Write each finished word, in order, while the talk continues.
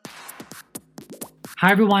Hi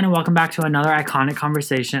everyone and welcome back to another iconic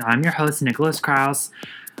conversation. I'm your host Nicholas Kraus.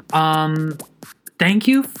 Thank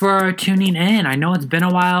you for tuning in. I know it's been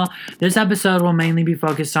a while. This episode will mainly be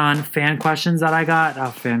focused on fan questions that I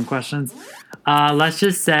got. Fan questions. Let's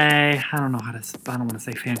just say, I don't want to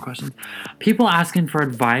say fan questions. People asking for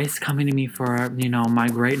advice, coming to me for, my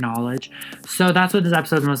great knowledge. So that's what this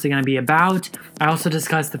episode is mostly going to be about. I also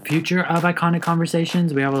discuss the future of iconic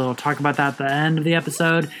conversations. We have a little talk about that at the end of the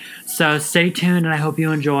episode. So stay tuned and I hope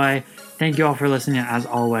you enjoy. Thank you all for listening as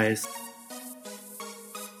always.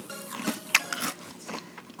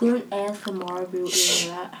 Doing ASMR if you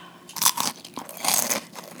eating that.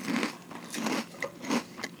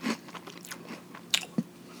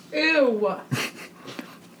 Ew.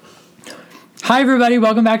 Hi everybody,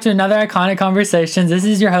 welcome back to another Iconic Conversations. This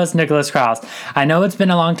is your host Nicholas Kraus. I know it's been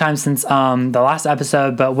a long time since the last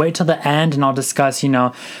episode, but wait till the end and I'll discuss,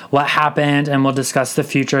 what happened and we'll discuss the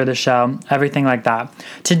future of the show, everything like that.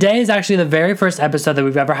 Today is actually the very first episode that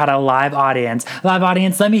we've ever had a live audience. Live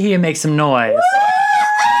audience, let me hear you make some noise.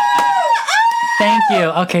 Thank you.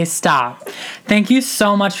 Okay, stop. Thank you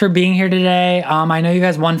so much for being here today. I know you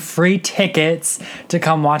guys won free tickets to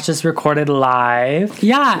come watch this recorded live.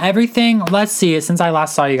 Yeah, everything. Let's see. Since I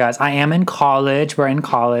last saw you guys, I am in college. We're in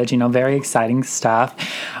college, very exciting stuff.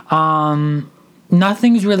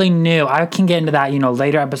 Nothing's really new. I can get into that,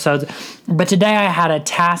 later episodes. But today I had a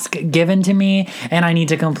task given to me and I need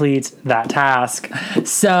to complete that task.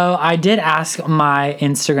 So I did ask my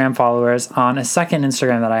Instagram followers on a second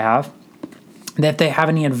Instagram that I have, if they have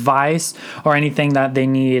any advice or anything that they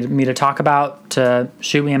need me to talk about, to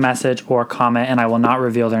shoot me a message or comment, and I will not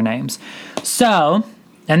reveal their names. So,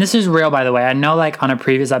 and this is real, by the way. I know, on a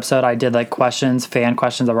previous episode, I did, fan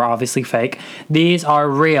questions that were obviously fake. These are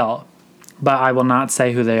real, but I will not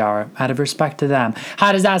say who they are, out of respect to them.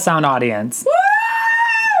 How does that sound, audience?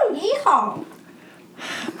 Woo! Yeehaw!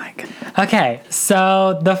 Okay,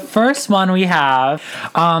 so the first one we have,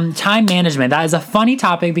 time management. That is a funny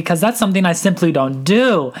topic because that's something I simply don't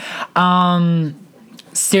do.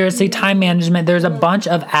 Seriously, time management. There's a bunch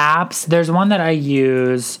of apps. There's one that I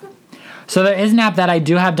use. So there is an app that I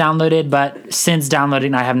do have downloaded, but since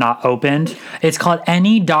downloading, I have not opened. It's called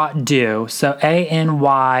Any.do. So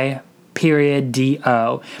ANY.do.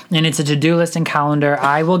 And it's a to-do list and calendar.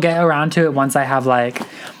 I will get around to it once I have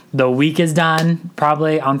the week is done,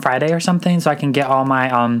 probably on Friday or something, so I can get all my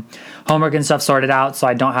homework and stuff sorted out so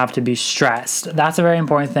I don't have to be stressed. That's a very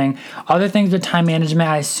important thing. Other things with time management,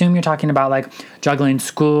 I assume you're talking about juggling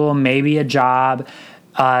school, maybe a job,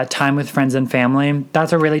 time with friends and family.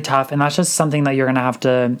 That's a really tough, and that's just something that you're going to have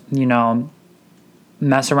to,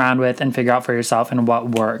 mess around with and figure out for yourself and what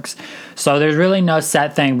works. So there's really no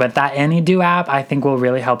set thing, but that Any.do app I think will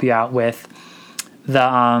really help you out with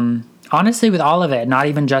the honestly, with all of it, not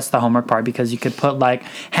even just the homework part, because you could put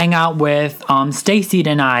hang out with Stacy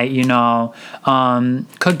tonight,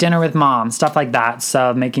 cook dinner with mom, stuff like that.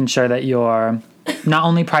 So making sure that you're not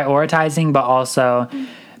only prioritizing, but also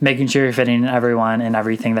making sure you're fitting in everyone and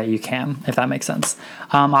everything that you can, if that makes sense.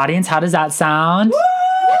 Audience, how does that sound?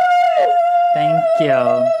 Thank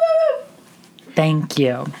you. Thank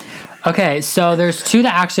you. Okay, so there's two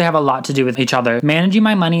that actually have a lot to do with each other. Managing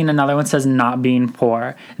my money, and another one says not being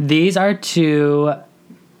poor. These are two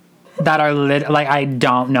that are I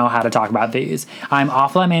don't know how to talk about these. I'm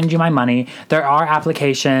awful at managing my money. There are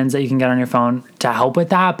applications that you can get on your phone to help with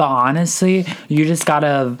that, but honestly, you just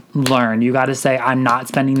gotta learn. You gotta say, I'm not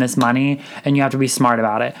spending this money, and you have to be smart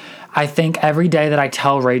about it. I think every day that I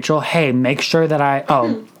tell Rachel, hey, make sure that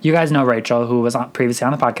you guys know Rachel, who was previously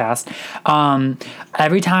on the podcast.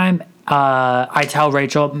 Every time I tell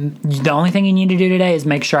Rachel, the only thing you need to do today is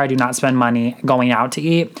make sure I do not spend money going out to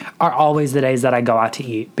eat, are always the days that I go out to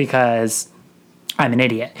eat because I'm an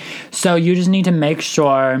idiot. So you just need to make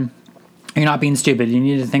sure you're not being stupid. You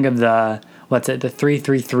need to think of the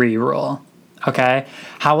 3-3-3 rule. Okay?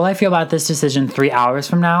 How will I feel about this decision 3 hours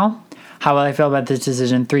from now? How will I feel about this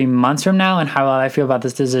decision 3 months from now? And how will I feel about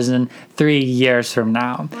this decision 3 years from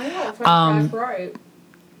now? I don't think that's right.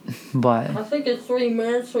 What? I think it's 3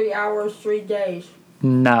 minutes, 3 hours, 3 days.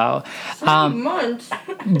 No. 3 months?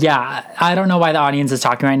 Yeah, I don't know why the audience is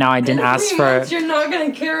talking right now. I didn't ask for... months, you're not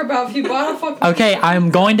going to care about if you bought a fucking... Okay,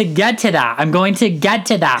 I'm going to get to that.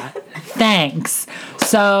 Thanks.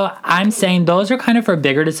 So I'm saying those are kind of for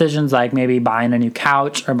bigger decisions, like maybe buying a new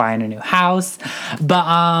couch or buying a new house.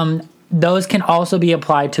 But those can also be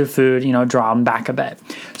applied to food, draw them back a bit.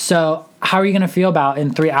 So how are you going to feel about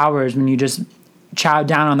in 3 hours when you just chow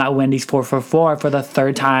down on that Wendy's 4 for the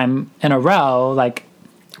third time in a row,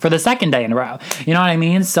 for the second day in a row? You know what I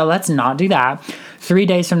mean? So let's not do that. 3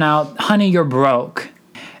 days from now, honey, you're broke.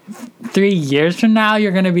 3 years from now,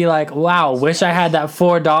 you're going to be like, wow, wish I had that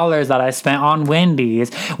 $4 that I spent on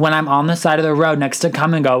Wendy's when I'm on the side of the road next to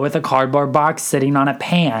Come and Go with a cardboard box sitting on a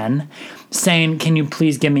pan saying, can you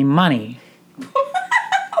please give me money?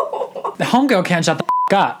 The homegirl can't shut the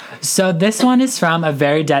up. So this one is from a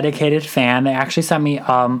very dedicated fan. They actually sent me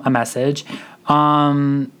a message.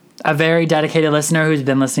 A very dedicated listener who's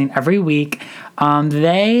been listening every week.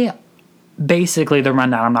 They basically, the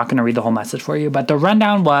rundown, I'm not going to read the whole message for you, but the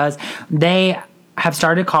rundown was they have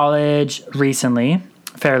started college recently,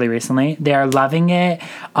 fairly recently. They are loving it.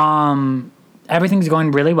 Everything's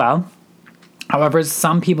going really well. However,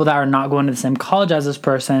 some people that are not going to the same college as this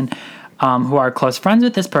person, who are close friends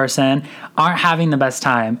with this person, aren't having the best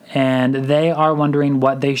time. And they are wondering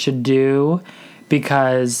what they should do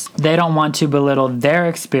because they don't want to belittle their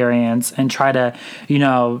experience and try to,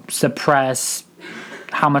 suppress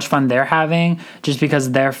how much fun they're having just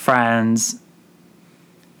because their friends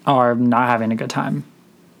are not having a good time.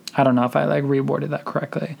 I don't know if I reworded that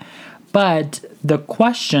correctly. But the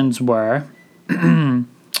questions were,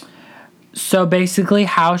 so basically,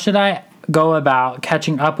 how should I go about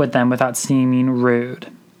catching up with them without seeming rude?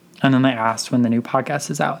 And then they asked when the new podcast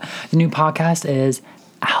is out. The new podcast is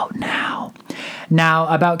out now. Now,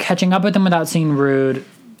 about catching up with them without seeming rude,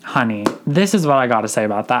 honey, this is what I got to say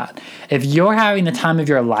about that. If you're having the time of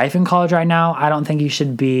your life in college right now, I don't think you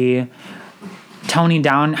should be toning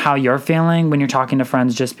down how you're feeling when you're talking to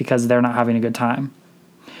friends just because they're not having a good time.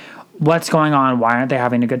 What's going on? Why aren't they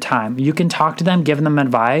having a good time? You can talk to them, give them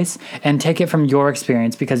advice, and take it from your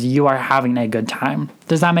experience because you are having a good time.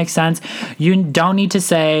 Does that make sense? You don't need to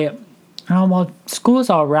say, oh, well, school's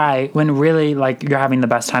all right, when really, you're having the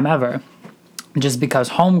best time ever. Just because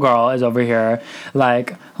homegirl is over here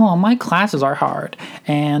oh, my classes are hard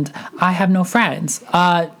and I have no friends.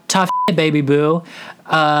 Tough shit, baby boo.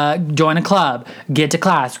 Join a club, get to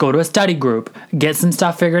class, go to a study group, get some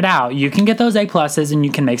stuff figured out. You can get those A+ and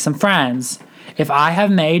you can make some friends. If I have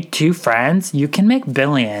made 2 friends, you can make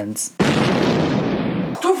billions.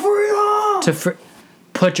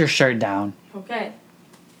 Put your shirt down. Okay.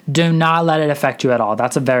 Do not let it affect you at all.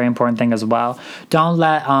 That's a very important thing as well.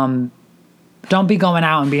 Don't be going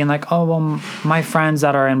out and being like, oh, well, my friends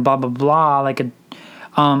that are in blah, blah, blah,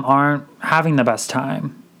 aren't having the best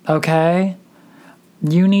time. Okay?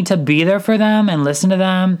 You need to be there for them and listen to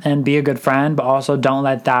them and be a good friend, but also don't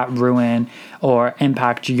let that ruin or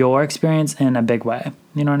impact your experience in a big way.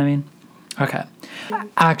 You know what I mean? Okay.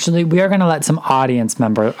 Actually, we are going to let some audience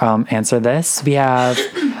member answer this. We have,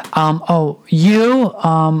 you,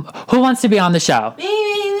 who wants to be on the show? Me.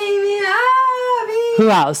 Who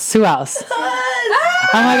else? Oh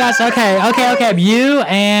my gosh, okay. You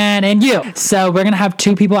and you. So we're going to have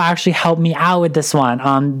 2 people actually help me out with this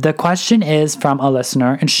one. The question is from a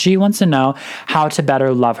listener, and she wants to know how to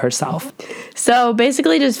better love herself. So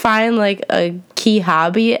basically just find a key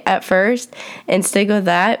hobby at first and stick with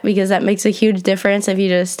that, because that makes a huge difference. If you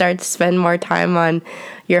just start to spend more time on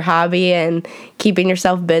your hobby and keeping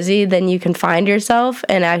yourself busy, then you can find yourself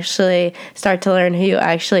and actually start to learn who you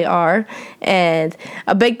actually are. And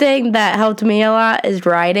a big thing that helped me a lot is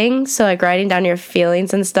writing. So writing down your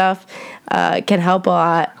feelings and stuff can help a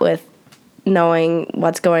lot with knowing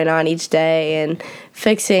what's going on each day and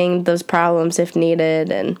fixing those problems if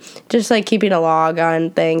needed, and just keeping a log on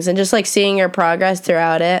things and just seeing your progress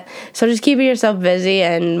throughout it. So just keeping yourself busy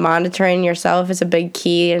and monitoring yourself is a big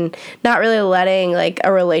key, and not really letting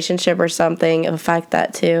a relationship or something affect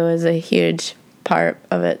that too is a huge part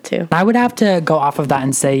of it too. I would have to go off of that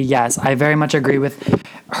and say, yes, I very much agree with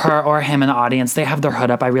her or him in the audience. They have their hood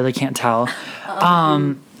up. I really can't tell.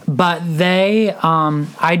 But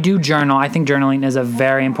I do journal. I think journaling is a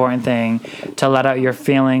very important thing to let out your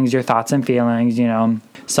feelings, your thoughts and feelings,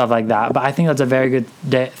 stuff like that. But I think that's a very good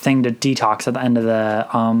thing to detox at the end of the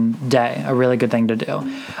day, a really good thing to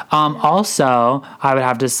do. Also, I would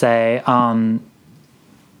have to say,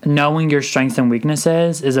 knowing your strengths and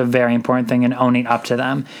weaknesses is a very important thing, and owning up to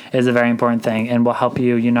them is a very important thing, and will help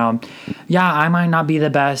you, I might not be the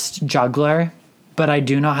best juggler, but I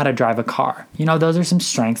do know how to drive a car. Those are some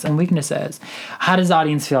strengths and weaknesses. How does the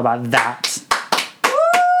audience feel about that? Woo!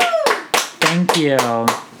 Thank you.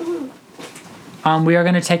 We are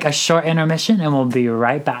going to take a short intermission, and we'll be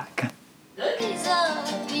right back.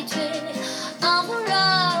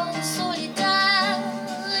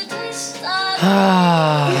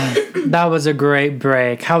 That was a great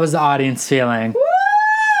break. How was the audience feeling?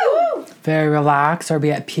 Woo! Very relaxed? Are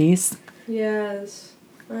we at peace? Yes.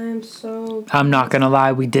 I'm not going to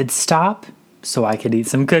lie. We did stop so I could eat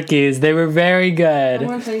some cookies. They were very good. I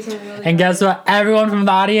want to tell you something really And guess what? Everyone from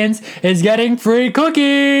the audience is getting free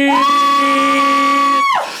cookies.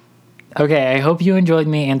 Okay, I hope you enjoyed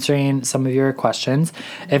me answering some of your questions.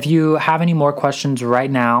 If you have any more questions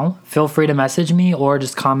right now, feel free to message me or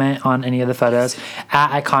just comment on any of the photos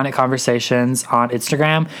at Iconic Conversations on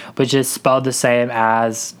Instagram, which is spelled the same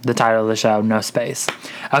as the title of the show, no space.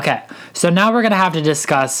 Okay, so now we're going to have to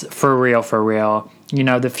discuss for real,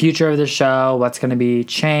 the future of the show, what's going to be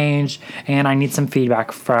changed, and I need some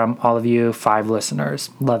feedback from all of you 5 listeners.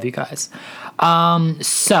 Love you guys.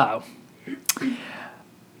 So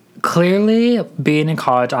clearly, being in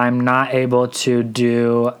college, I'm not able to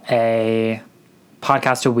do a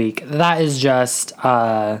podcast a week. That is just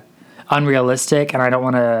unrealistic, and I don't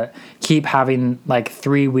want to keep having like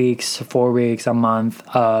 3 weeks, 4 weeks, a month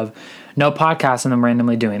of no podcasts and then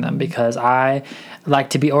randomly doing them, because I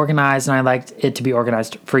like to be organized and I like it to be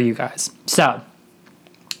organized for you guys. So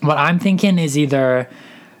what I'm thinking is either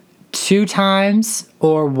 2 times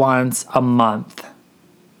or once a month.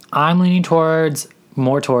 I'm leaning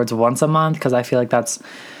more towards once a month because I feel like that's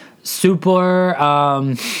super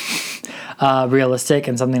realistic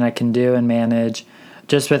and something I can do and manage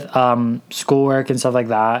just with schoolwork and stuff like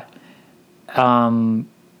that.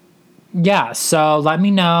 Yeah, so let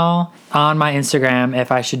me know on my Instagram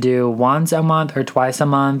if I should do once a month or twice a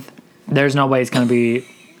month. There's no way it's going to be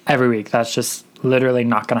every week. That's just literally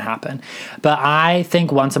not going to happen. But I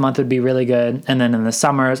think once a month would be really good. And then in the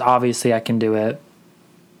summers, obviously I can do it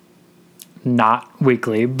not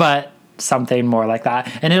weekly, but something more like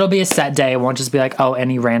that. And it'll be a set day. It won't just be like, oh,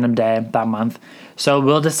 any random day that month. So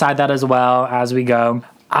we'll decide that as well as we go.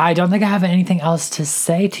 I don't think I have anything else to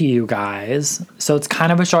say to you guys. So it's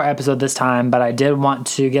kind of a short episode this time, but I did want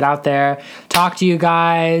to get out there, talk to you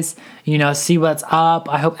guys, see what's up.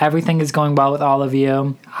 I hope everything is going well with all of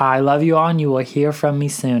you. I love you all, and you will hear from me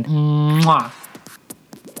soon. Mwah.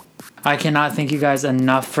 I cannot thank you guys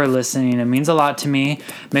enough for listening. It means a lot to me.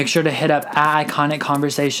 Make sure to hit up at Iconic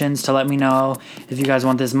Conversations to let me know if you guys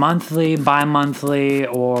want this monthly, bi-monthly,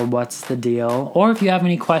 or what's the deal. Or if you have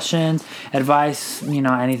any questions, advice,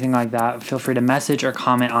 anything like that, feel free to message or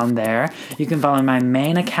comment on there. You can follow my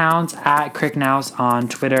main account at Cricknouse on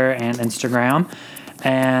Twitter and Instagram.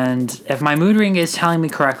 And if my mood ring is telling me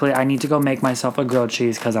correctly, I need to go make myself a grilled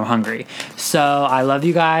cheese because I'm hungry. So I love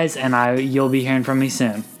you guys, and you'll be hearing from me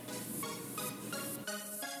soon.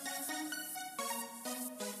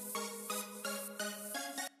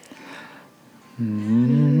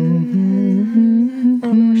 Mm-hmm.